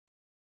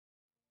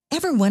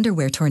Ever wonder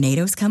where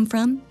tornadoes come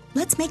from?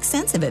 Let's make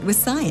sense of it with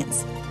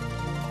science.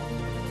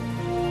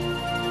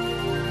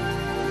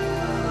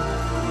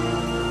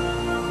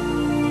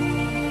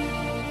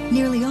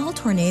 Nearly all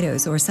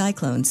tornadoes or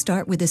cyclones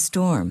start with a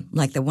storm,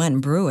 like the one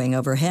brewing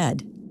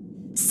overhead.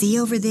 See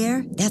over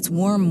there? That's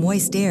warm,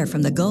 moist air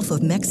from the Gulf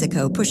of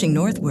Mexico pushing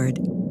northward.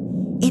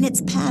 In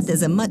its path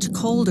is a much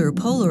colder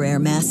polar air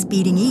mass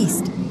speeding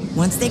east.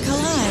 Once they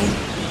collide,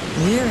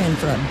 we're in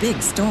for a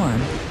big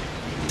storm.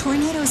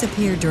 Tornadoes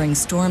appear during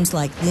storms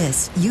like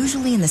this,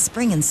 usually in the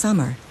spring and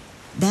summer.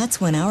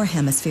 That's when our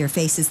hemisphere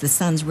faces the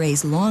sun's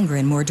rays longer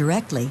and more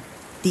directly.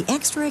 The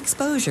extra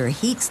exposure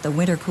heats the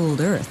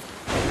winter-cooled Earth.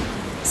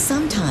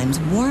 Sometimes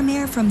warm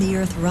air from the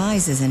Earth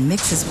rises and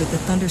mixes with the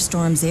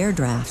thunderstorm's air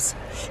drafts.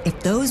 If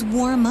those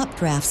warm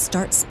updrafts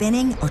start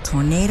spinning, a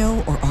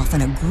tornado or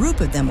often a group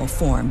of them will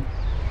form.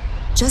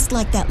 Just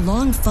like that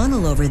long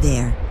funnel over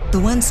there, the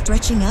one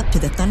stretching up to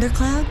the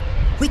thundercloud,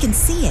 we can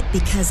see it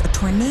because a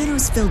tornado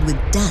is filled with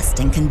dust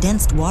and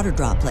condensed water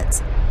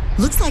droplets.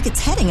 Looks like it's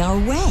heading our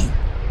way.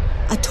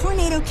 A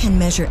tornado can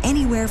measure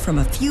anywhere from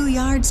a few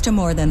yards to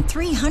more than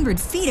 300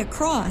 feet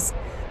across.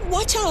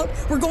 Watch out,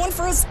 we're going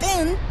for a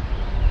spin.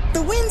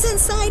 The winds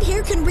inside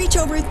here can reach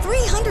over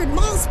 300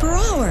 miles per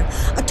hour.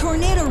 A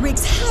tornado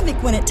wreaks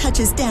havoc when it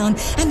touches down,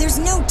 and there's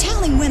no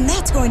telling when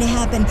that's going to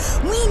happen.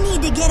 We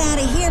need to get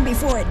out of here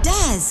before it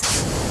does.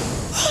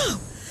 Whew,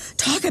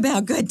 talk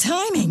about good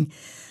timing.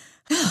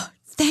 Oh,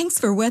 thanks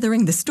for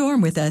weathering the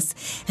storm with us.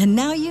 And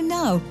now you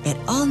know it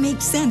all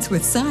makes sense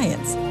with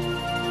science.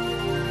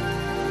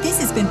 This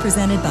has been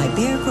presented by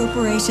Bayer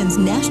Corporation's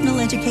National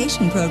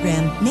Education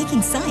Program,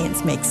 Making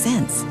Science Make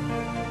Sense.